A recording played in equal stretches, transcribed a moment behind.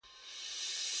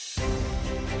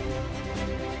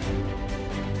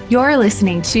You're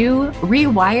listening to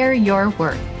Rewire Your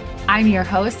Worth. I'm your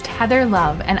host, Heather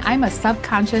Love, and I'm a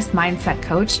subconscious mindset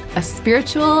coach, a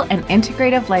spiritual and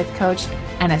integrative life coach,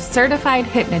 and a certified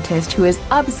hypnotist who is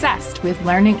obsessed with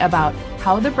learning about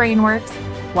how the brain works,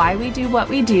 why we do what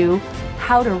we do,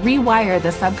 how to rewire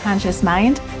the subconscious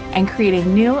mind, and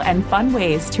creating new and fun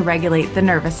ways to regulate the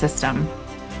nervous system.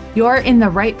 You're in the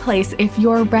right place if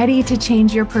you're ready to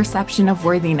change your perception of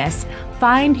worthiness,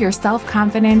 find your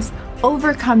self-confidence,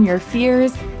 overcome your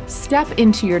fears, step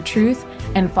into your truth,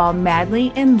 and fall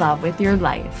madly in love with your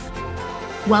life.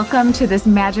 Welcome to this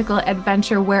magical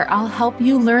adventure where I'll help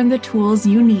you learn the tools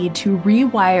you need to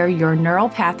rewire your neural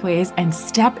pathways and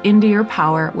step into your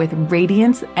power with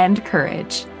radiance and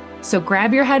courage. So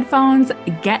grab your headphones,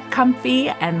 get comfy,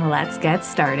 and let's get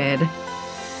started.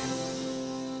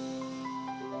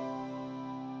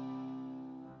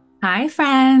 Hi,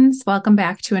 friends. Welcome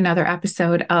back to another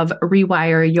episode of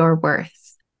Rewire Your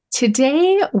Worth.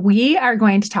 Today, we are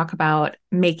going to talk about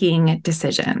making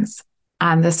decisions.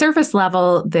 On the surface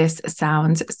level, this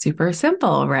sounds super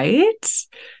simple, right?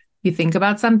 You think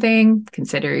about something,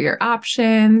 consider your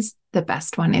options. The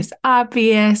best one is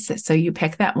obvious, so you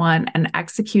pick that one and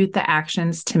execute the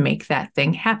actions to make that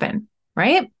thing happen,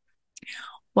 right?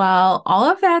 Well, all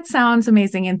of that sounds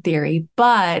amazing in theory,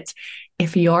 but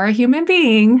if you're a human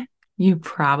being, you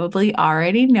probably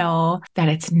already know that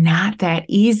it's not that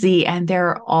easy, and there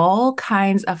are all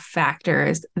kinds of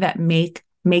factors that make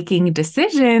making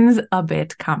decisions a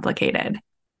bit complicated.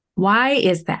 Why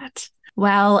is that?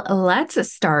 Well,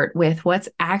 let's start with what's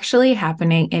actually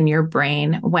happening in your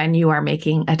brain when you are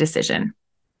making a decision.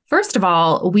 First of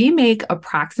all, we make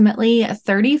approximately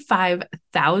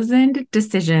 35,000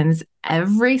 decisions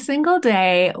every single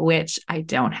day, which I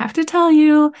don't have to tell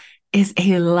you is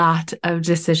a lot of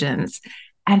decisions.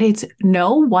 And it's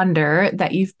no wonder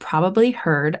that you've probably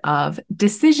heard of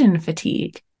decision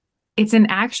fatigue. It's an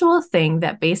actual thing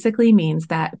that basically means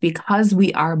that because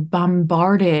we are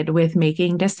bombarded with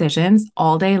making decisions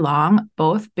all day long,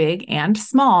 both big and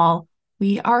small,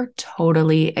 we are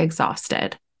totally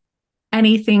exhausted.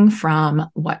 Anything from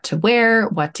what to wear,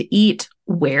 what to eat,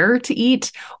 where to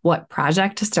eat, what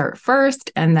project to start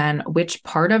first, and then which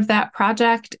part of that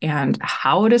project and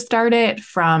how to start it,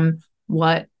 from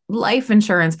what life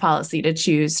insurance policy to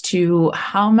choose to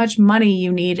how much money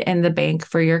you need in the bank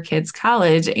for your kids'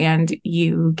 college, and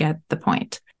you get the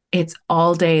point. It's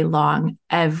all day long,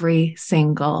 every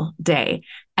single day.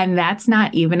 And that's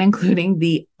not even including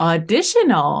the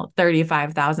additional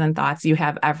 35,000 thoughts you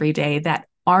have every day that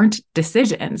aren't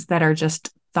decisions, that are just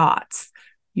thoughts.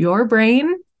 Your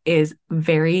brain is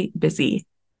very busy.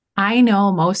 I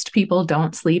know most people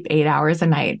don't sleep 8 hours a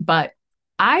night, but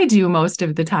I do most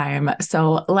of the time.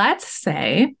 So let's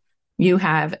say you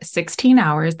have 16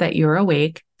 hours that you're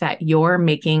awake, that you're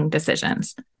making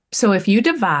decisions. So if you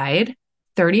divide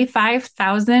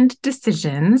 35,000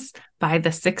 decisions by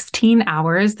the 16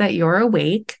 hours that you're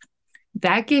awake,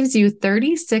 that gives you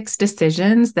 36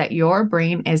 decisions that your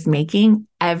brain is making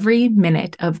every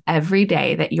minute of every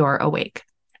day that you're awake.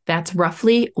 That's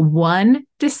roughly one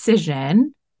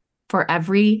decision for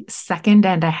every second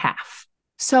and a half.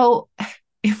 So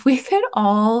if we could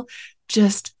all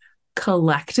just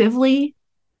collectively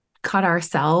cut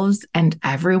ourselves and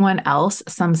everyone else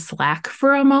some slack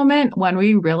for a moment when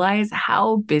we realize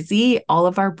how busy all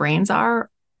of our brains are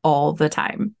all the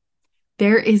time.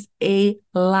 There is a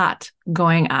lot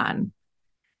going on.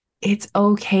 It's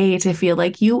okay to feel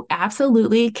like you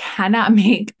absolutely cannot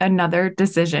make another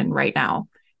decision right now.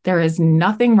 There is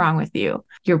nothing wrong with you.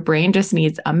 Your brain just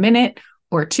needs a minute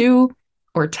or 2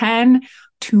 or 10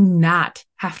 to not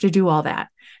have to do all that.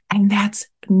 And that's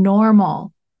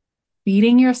normal.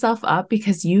 Beating yourself up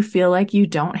because you feel like you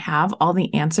don't have all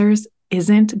the answers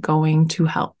isn't going to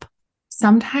help.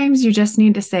 Sometimes you just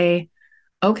need to say,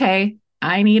 okay,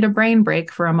 I need a brain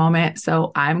break for a moment,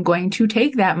 so I'm going to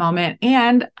take that moment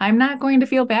and I'm not going to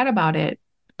feel bad about it.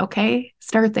 Okay,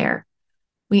 start there.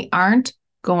 We aren't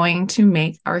going to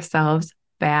make ourselves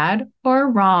bad or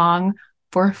wrong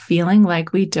for feeling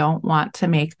like we don't want to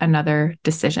make another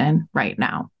decision right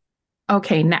now.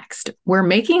 Okay, next, we're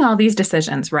making all these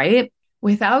decisions, right?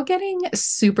 Without getting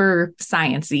super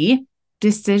sciencey,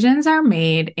 decisions are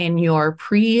made in your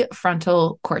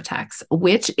prefrontal cortex,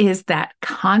 which is that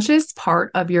conscious part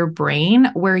of your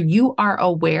brain where you are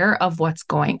aware of what's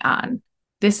going on.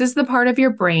 This is the part of your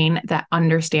brain that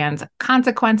understands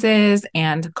consequences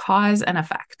and cause and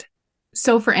effect.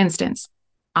 So for instance,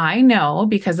 I know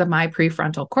because of my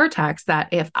prefrontal cortex that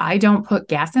if I don't put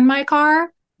gas in my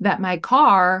car, that my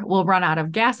car will run out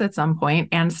of gas at some point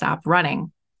and stop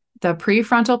running. The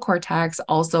prefrontal cortex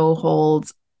also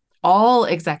holds all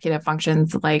executive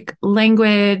functions like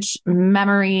language,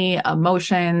 memory,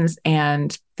 emotions,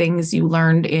 and things you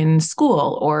learned in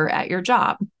school or at your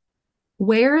job.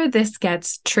 Where this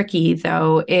gets tricky,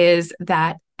 though, is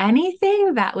that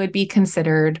anything that would be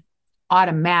considered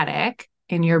automatic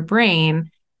in your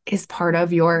brain is part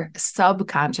of your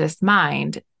subconscious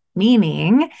mind,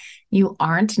 meaning you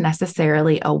aren't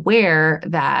necessarily aware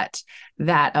that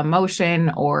that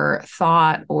emotion or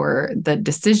thought or the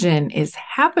decision is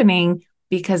happening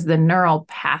because the neural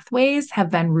pathways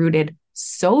have been rooted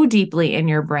so deeply in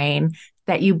your brain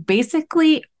that you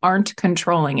basically aren't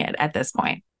controlling it at this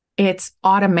point. It's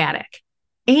automatic.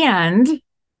 And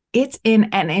it's in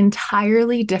an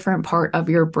entirely different part of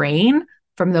your brain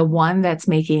from the one that's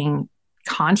making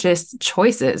conscious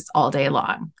choices all day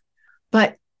long.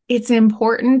 But it's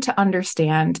important to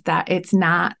understand that it's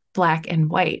not black and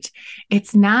white.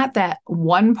 It's not that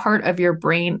one part of your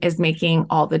brain is making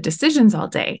all the decisions all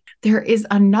day. There is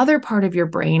another part of your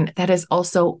brain that is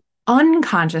also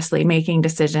unconsciously making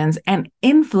decisions and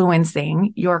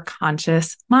influencing your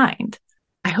conscious mind.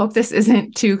 I hope this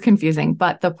isn't too confusing,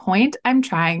 but the point I'm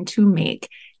trying to make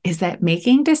is that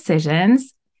making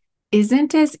decisions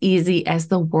isn't as easy as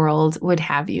the world would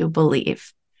have you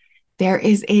believe. There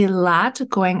is a lot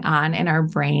going on in our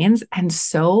brains, and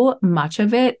so much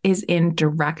of it is in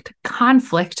direct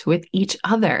conflict with each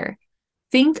other.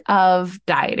 Think of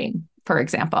dieting, for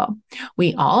example.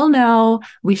 We all know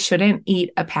we shouldn't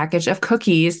eat a package of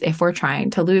cookies if we're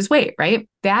trying to lose weight, right?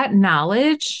 That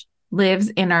knowledge lives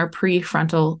in our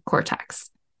prefrontal cortex.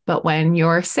 But when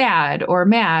you're sad or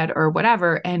mad or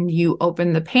whatever, and you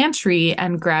open the pantry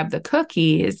and grab the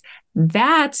cookies,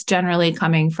 that's generally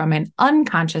coming from an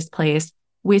unconscious place,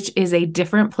 which is a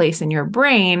different place in your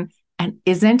brain and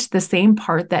isn't the same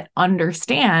part that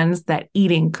understands that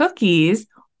eating cookies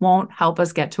won't help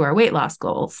us get to our weight loss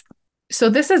goals. So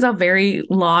this is a very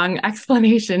long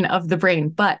explanation of the brain,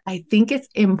 but I think it's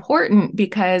important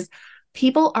because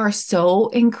people are so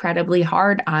incredibly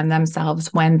hard on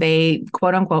themselves when they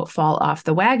quote unquote fall off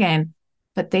the wagon,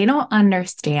 but they don't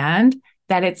understand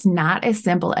that it's not as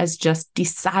simple as just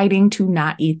deciding to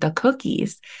not eat the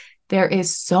cookies. There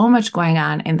is so much going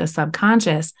on in the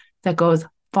subconscious that goes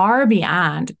far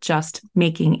beyond just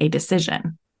making a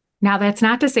decision. Now, that's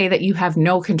not to say that you have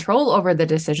no control over the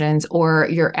decisions or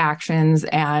your actions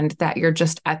and that you're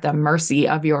just at the mercy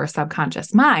of your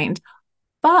subconscious mind,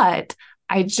 but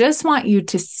I just want you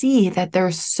to see that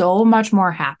there's so much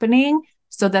more happening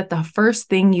so that the first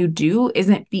thing you do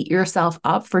isn't beat yourself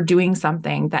up for doing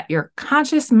something that your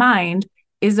conscious mind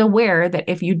is aware that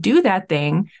if you do that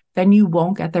thing, then you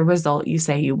won't get the result you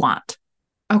say you want.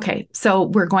 Okay, so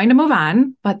we're going to move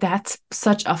on, but that's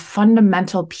such a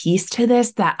fundamental piece to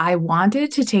this that I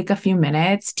wanted to take a few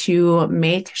minutes to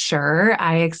make sure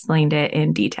I explained it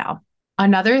in detail.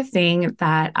 Another thing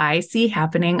that I see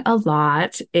happening a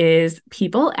lot is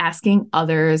people asking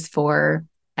others for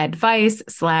advice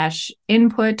 /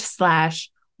 input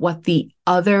 / what the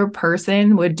other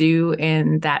person would do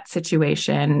in that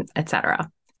situation, etc.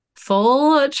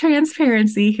 Full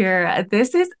transparency here.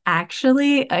 This is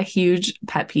actually a huge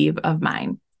pet peeve of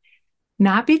mine.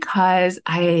 Not because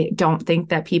I don't think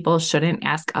that people shouldn't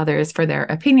ask others for their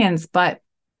opinions, but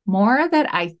more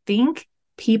that I think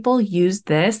people use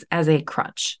this as a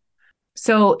crutch.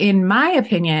 So in my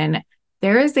opinion,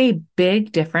 there is a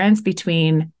big difference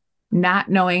between not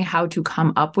knowing how to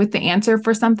come up with the answer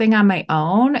for something on my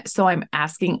own, so I'm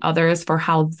asking others for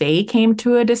how they came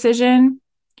to a decision,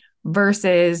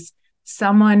 versus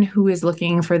someone who is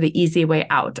looking for the easy way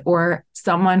out or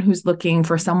someone who's looking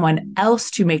for someone else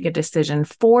to make a decision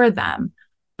for them,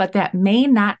 but that may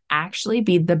not actually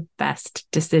be the best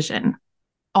decision.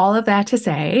 All of that to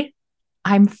say,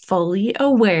 I'm fully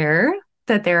aware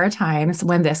that there are times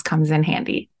when this comes in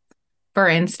handy. For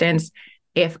instance,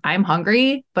 if I'm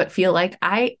hungry, but feel like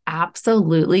I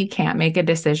absolutely can't make a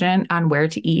decision on where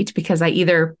to eat because I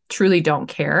either truly don't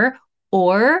care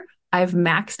or I've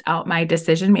maxed out my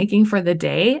decision making for the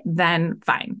day, then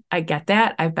fine. I get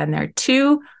that. I've been there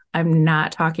too. I'm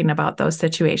not talking about those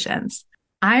situations.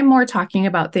 I'm more talking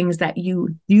about things that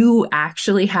you do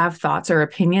actually have thoughts or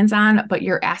opinions on, but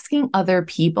you're asking other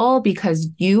people because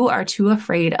you are too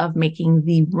afraid of making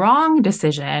the wrong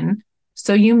decision.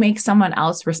 So you make someone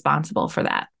else responsible for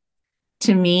that.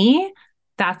 To me,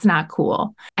 that's not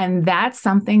cool. And that's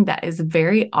something that is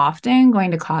very often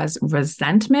going to cause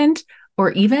resentment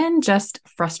or even just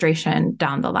frustration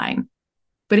down the line.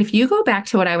 But if you go back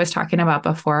to what I was talking about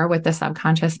before with the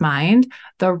subconscious mind,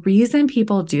 the reason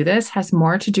people do this has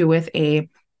more to do with a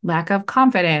lack of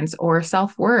confidence or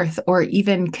self-worth or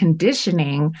even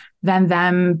conditioning than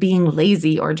them being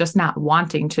lazy or just not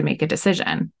wanting to make a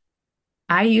decision.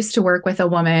 I used to work with a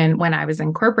woman when I was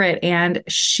in corporate, and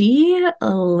she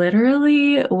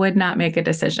literally would not make a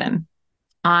decision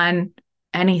on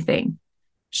anything.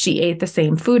 She ate the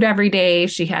same food every day.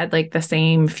 She had like the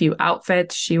same few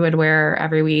outfits she would wear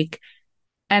every week.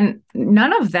 And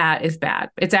none of that is bad.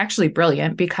 It's actually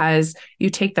brilliant because you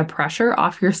take the pressure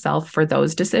off yourself for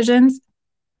those decisions.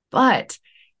 But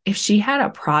if she had a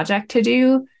project to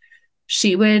do,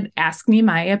 she would ask me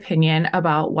my opinion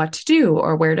about what to do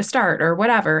or where to start or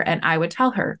whatever. And I would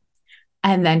tell her.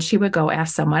 And then she would go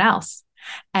ask someone else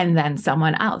and then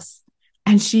someone else.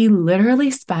 And she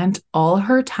literally spent all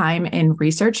her time in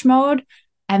research mode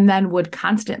and then would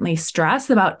constantly stress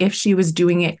about if she was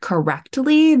doing it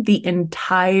correctly the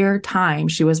entire time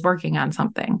she was working on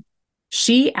something.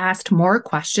 She asked more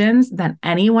questions than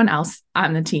anyone else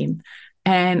on the team.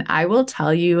 And I will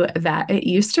tell you that it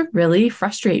used to really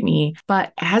frustrate me.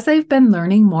 But as I've been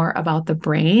learning more about the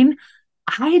brain,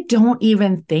 I don't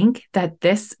even think that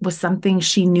this was something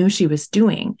she knew she was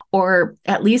doing, or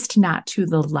at least not to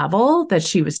the level that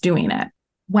she was doing it.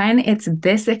 When it's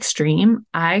this extreme,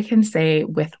 I can say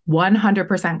with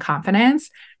 100% confidence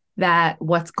that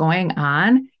what's going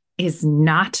on is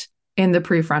not in the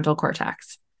prefrontal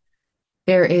cortex.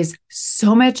 There is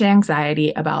so much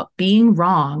anxiety about being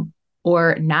wrong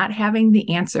or not having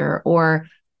the answer or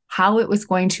how it was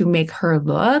going to make her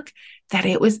look that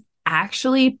it was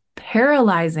actually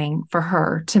paralyzing for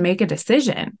her to make a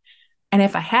decision. And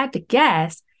if I had to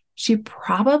guess, she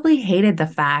probably hated the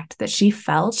fact that she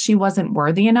felt she wasn't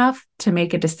worthy enough to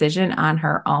make a decision on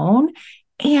her own.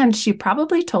 And she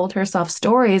probably told herself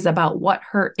stories about what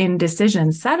her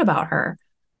indecision said about her.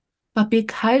 But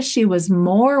because she was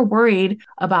more worried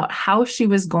about how she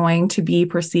was going to be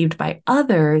perceived by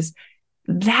others,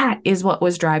 that is what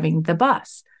was driving the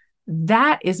bus.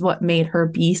 That is what made her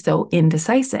be so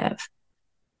indecisive.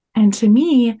 And to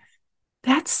me,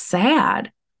 that's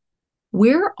sad.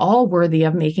 We're all worthy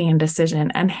of making a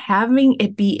decision and having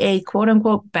it be a quote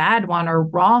unquote bad one or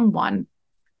wrong one,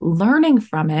 learning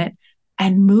from it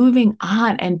and moving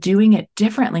on and doing it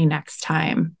differently next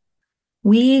time.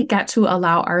 We get to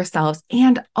allow ourselves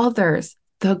and others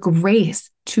the grace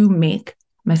to make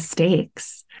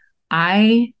mistakes.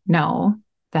 I know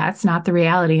that's not the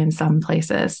reality in some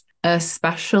places,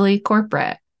 especially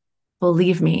corporate.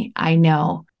 Believe me, I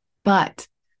know. But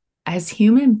as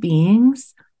human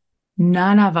beings,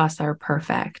 none of us are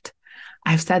perfect.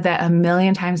 I've said that a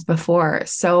million times before.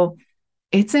 So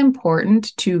it's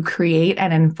important to create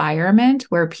an environment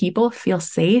where people feel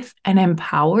safe and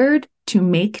empowered to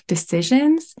make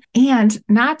decisions and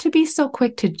not to be so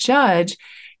quick to judge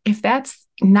if that's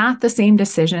not the same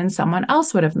decision someone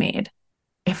else would have made.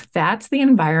 If that's the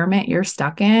environment you're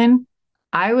stuck in,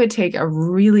 I would take a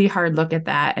really hard look at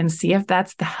that and see if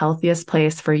that's the healthiest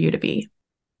place for you to be.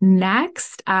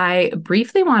 Next, I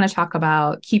briefly want to talk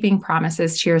about keeping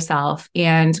promises to yourself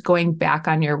and going back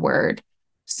on your word.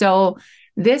 So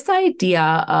this idea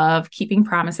of keeping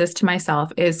promises to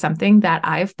myself is something that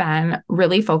I've been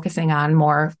really focusing on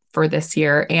more for this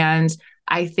year. And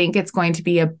I think it's going to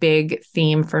be a big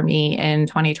theme for me in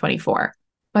 2024.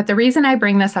 But the reason I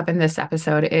bring this up in this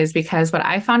episode is because what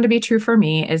I found to be true for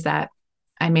me is that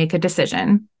I make a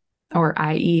decision, or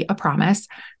i.e. a promise,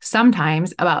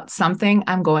 sometimes about something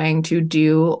I'm going to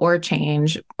do or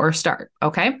change or start,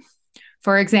 okay?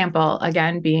 For example,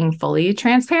 again, being fully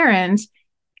transparent,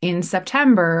 in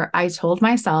September, I told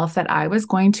myself that I was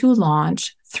going to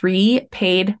launch 3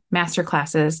 paid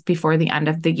masterclasses before the end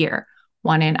of the year,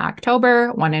 one in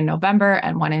October, one in November,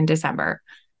 and one in December.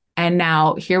 And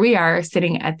now here we are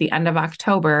sitting at the end of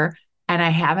October, and I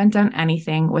haven't done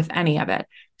anything with any of it.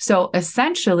 So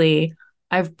essentially,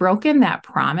 I've broken that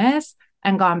promise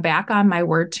and gone back on my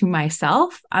word to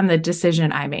myself on the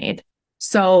decision I made.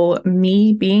 So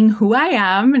me being who I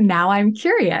am, now I'm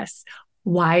curious.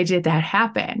 Why did that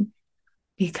happen?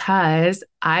 Because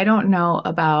I don't know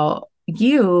about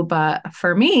you, but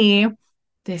for me,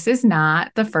 this is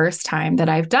not the first time that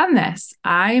I've done this.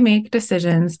 I make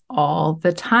decisions all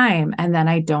the time and then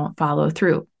I don't follow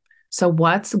through. So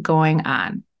what's going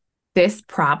on? This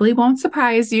probably won't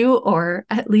surprise you, or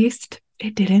at least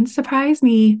it didn't surprise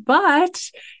me, but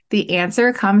the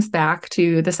answer comes back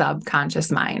to the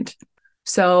subconscious mind.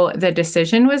 So the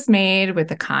decision was made with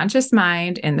the conscious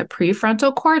mind in the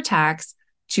prefrontal cortex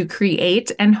to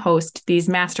create and host these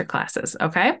masterclasses,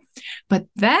 okay? But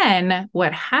then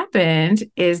what happened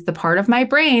is the part of my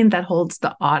brain that holds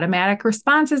the automatic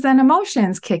responses and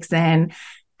emotions kicks in,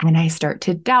 and I start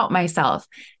to doubt myself,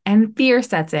 and fear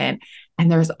sets in.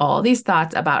 And there's all these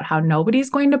thoughts about how nobody's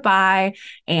going to buy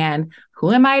and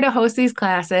who am I to host these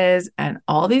classes and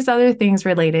all these other things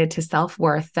related to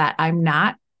self-worth that I'm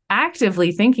not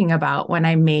actively thinking about when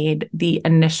I made the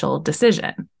initial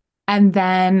decision. And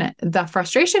then the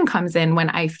frustration comes in when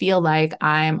I feel like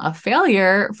I'm a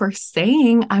failure for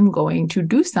saying I'm going to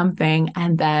do something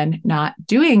and then not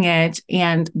doing it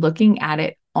and looking at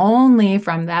it only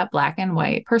from that black and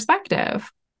white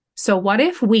perspective. So what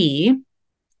if we,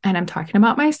 and I'm talking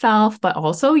about myself, but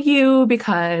also you,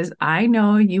 because I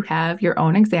know you have your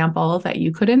own example that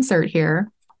you could insert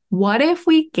here. What if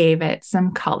we gave it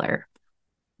some color?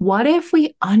 What if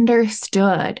we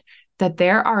understood that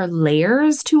there are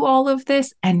layers to all of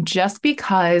this? And just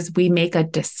because we make a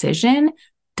decision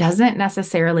doesn't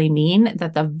necessarily mean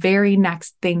that the very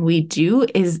next thing we do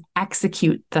is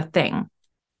execute the thing.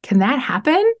 Can that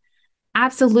happen?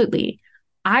 Absolutely.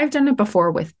 I've done it before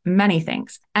with many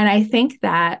things. And I think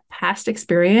that past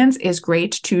experience is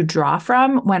great to draw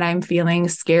from when I'm feeling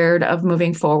scared of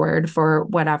moving forward for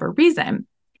whatever reason.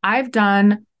 I've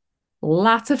done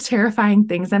lots of terrifying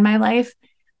things in my life,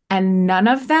 and none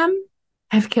of them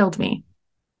have killed me.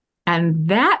 And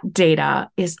that data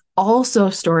is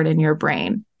also stored in your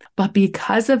brain. But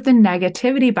because of the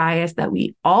negativity bias that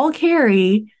we all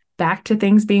carry, back to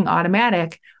things being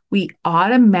automatic, we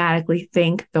automatically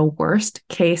think the worst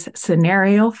case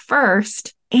scenario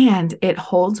first, and it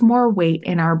holds more weight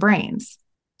in our brains.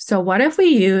 So what if we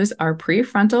use our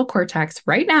prefrontal cortex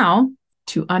right now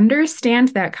to understand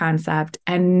that concept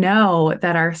and know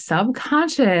that our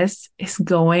subconscious is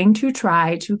going to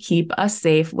try to keep us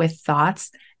safe with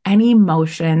thoughts and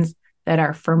emotions that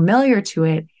are familiar to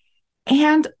it,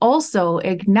 and also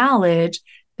acknowledge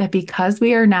that because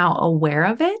we are now aware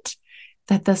of it,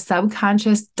 that the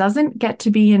subconscious doesn't get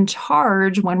to be in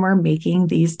charge when we're making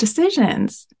these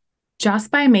decisions.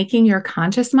 Just by making your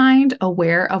conscious mind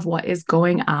aware of what is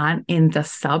going on in the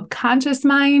subconscious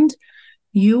mind,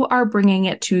 you are bringing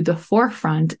it to the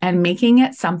forefront and making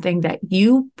it something that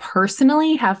you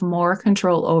personally have more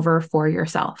control over for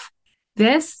yourself.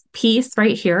 This piece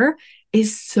right here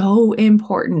is so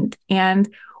important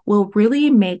and will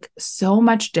really make so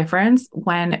much difference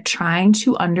when trying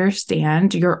to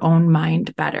understand your own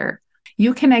mind better.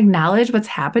 You can acknowledge what's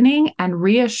happening and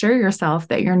reassure yourself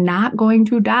that you're not going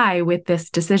to die with this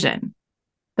decision.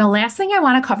 The last thing I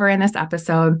want to cover in this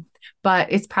episode,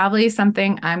 but it's probably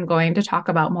something I'm going to talk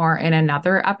about more in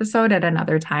another episode at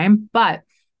another time, but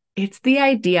it's the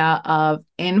idea of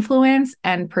influence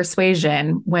and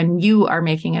persuasion when you are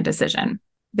making a decision.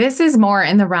 This is more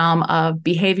in the realm of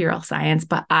behavioral science,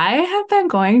 but I have been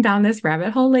going down this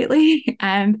rabbit hole lately.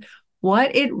 And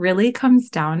what it really comes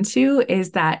down to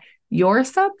is that your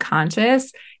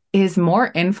subconscious is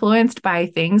more influenced by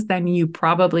things than you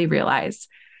probably realize.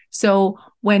 So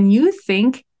when you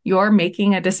think you're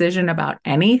making a decision about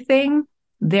anything,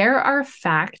 there are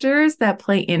factors that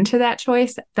play into that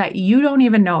choice that you don't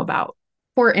even know about.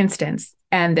 For instance,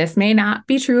 and this may not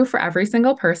be true for every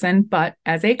single person, but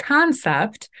as a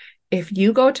concept, if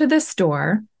you go to the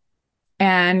store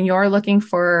and you're looking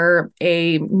for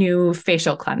a new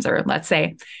facial cleanser, let's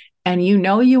say, and you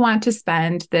know you want to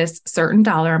spend this certain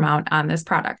dollar amount on this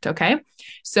product, okay?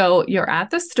 So you're at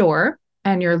the store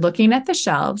and you're looking at the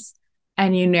shelves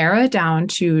and you narrow it down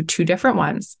to two different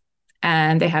ones,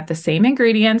 and they have the same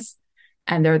ingredients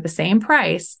and they're the same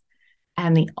price.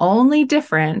 And the only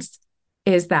difference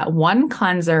is that one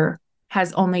cleanser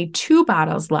has only 2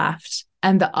 bottles left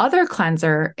and the other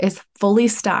cleanser is fully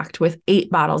stocked with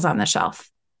 8 bottles on the shelf.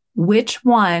 Which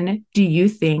one do you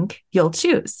think you'll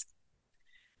choose?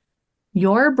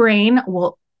 Your brain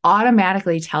will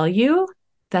automatically tell you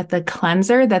that the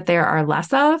cleanser that there are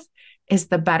less of is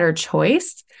the better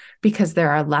choice because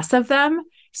there are less of them.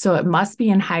 So it must be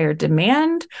in higher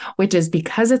demand, which is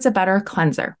because it's a better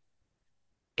cleanser.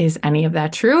 Is any of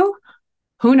that true?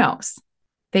 Who knows?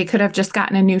 They could have just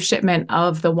gotten a new shipment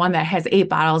of the one that has 8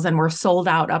 bottles and were sold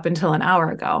out up until an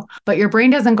hour ago. But your brain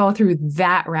doesn't go through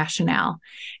that rationale.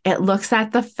 It looks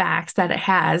at the facts that it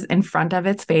has in front of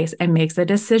its face and makes a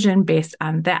decision based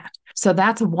on that. So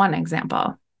that's one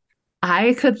example.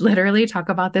 I could literally talk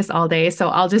about this all day, so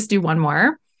I'll just do one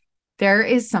more. There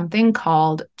is something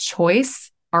called choice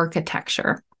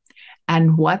architecture.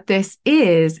 And what this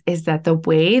is that the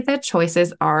way that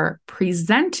choices are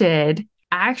presented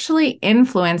actually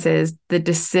influences the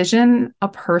decision a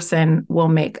person will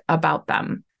make about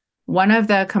them. One of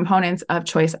the components of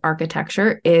choice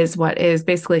architecture is what is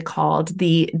basically called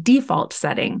the default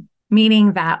setting,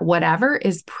 meaning that whatever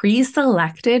is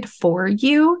pre-selected for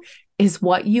you is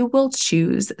what you will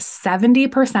choose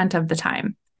 70% of the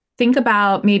time. Think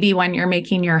about maybe when you're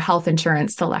making your health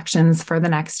insurance selections for the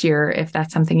next year, if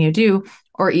that's something you do,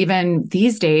 or even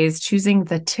these days, choosing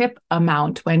the tip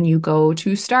amount when you go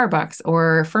to Starbucks.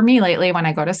 Or for me lately, when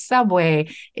I go to Subway,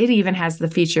 it even has the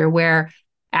feature where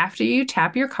after you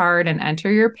tap your card and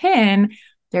enter your PIN,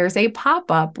 there's a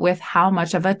pop-up with how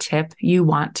much of a tip you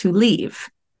want to leave.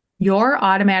 Your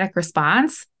automatic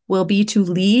response will be to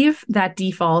leave that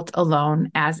default alone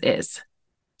as is.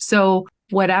 So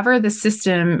whatever the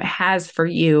system has for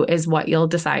you is what you'll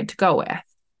decide to go with.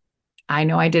 I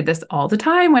know I did this all the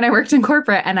time when I worked in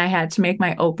corporate and I had to make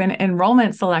my open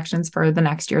enrollment selections for the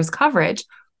next year's coverage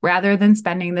rather than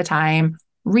spending the time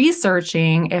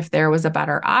researching if there was a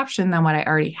better option than what I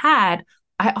already had.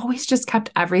 I always just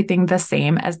kept everything the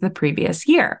same as the previous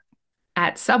year.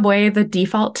 At Subway, the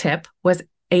default tip was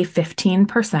a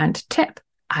 15% tip.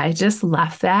 I just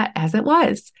left that as it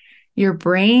was. Your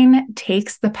brain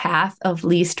takes the path of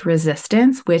least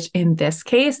resistance, which in this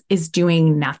case is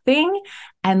doing nothing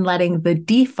and letting the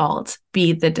default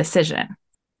be the decision.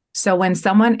 So when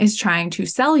someone is trying to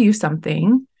sell you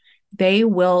something, they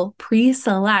will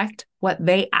pre-select what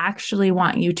they actually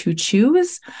want you to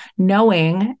choose,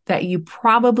 knowing that you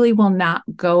probably will not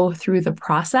go through the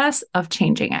process of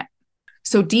changing it.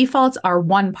 So defaults are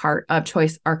one part of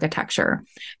choice architecture.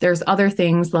 There's other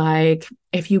things like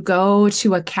if you go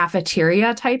to a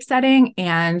cafeteria type setting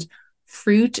and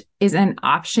fruit is an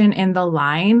option in the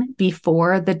line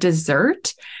before the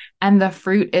dessert, and the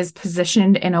fruit is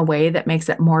positioned in a way that makes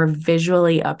it more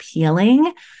visually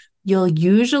appealing, you'll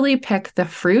usually pick the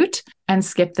fruit and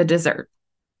skip the dessert.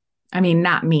 I mean,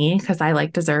 not me, because I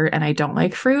like dessert and I don't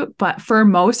like fruit, but for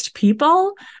most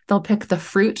people, they'll pick the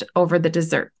fruit over the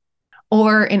dessert.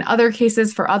 Or in other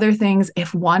cases, for other things,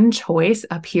 if one choice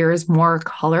appears more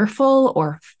colorful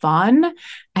or fun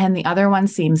and the other one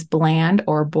seems bland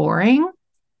or boring,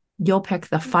 you'll pick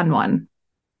the fun one.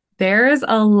 There's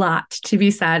a lot to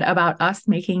be said about us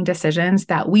making decisions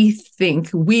that we think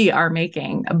we are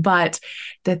making, but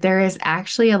that there is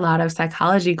actually a lot of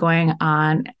psychology going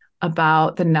on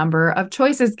about the number of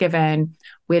choices given,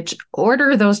 which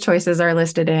order those choices are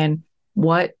listed in,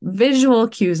 what visual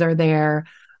cues are there,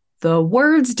 the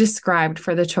words described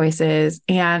for the choices,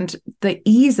 and the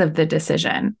ease of the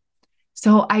decision.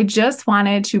 So I just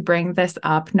wanted to bring this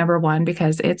up, number one,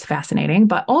 because it's fascinating,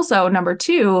 but also number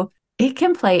two, it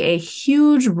can play a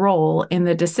huge role in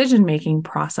the decision-making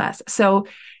process. So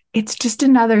it's just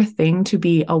another thing to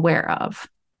be aware of.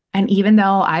 And even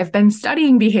though I've been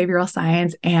studying behavioral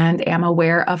science and am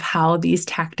aware of how these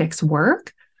tactics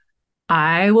work,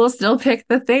 I will still pick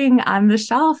the thing on the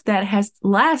shelf that has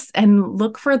less and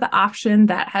look for the option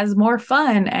that has more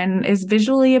fun and is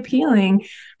visually appealing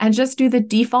and just do the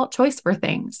default choice for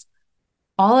things.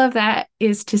 All of that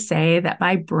is to say that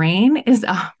my brain is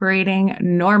operating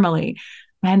normally.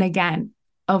 And again,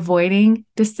 avoiding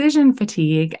decision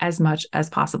fatigue as much as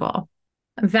possible.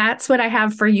 That's what I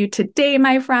have for you today,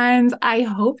 my friends. I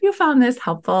hope you found this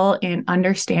helpful in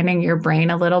understanding your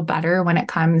brain a little better when it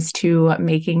comes to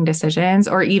making decisions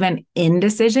or even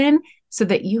indecision, so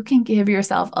that you can give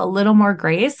yourself a little more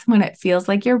grace when it feels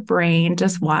like your brain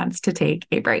just wants to take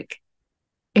a break.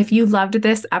 If you loved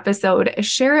this episode,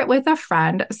 share it with a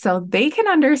friend so they can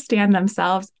understand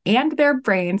themselves and their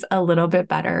brains a little bit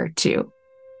better too.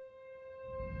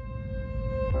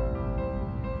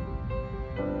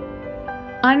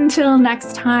 Until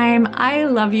next time, I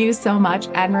love you so much,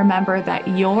 and remember that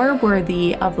you're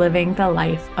worthy of living the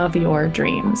life of your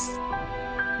dreams.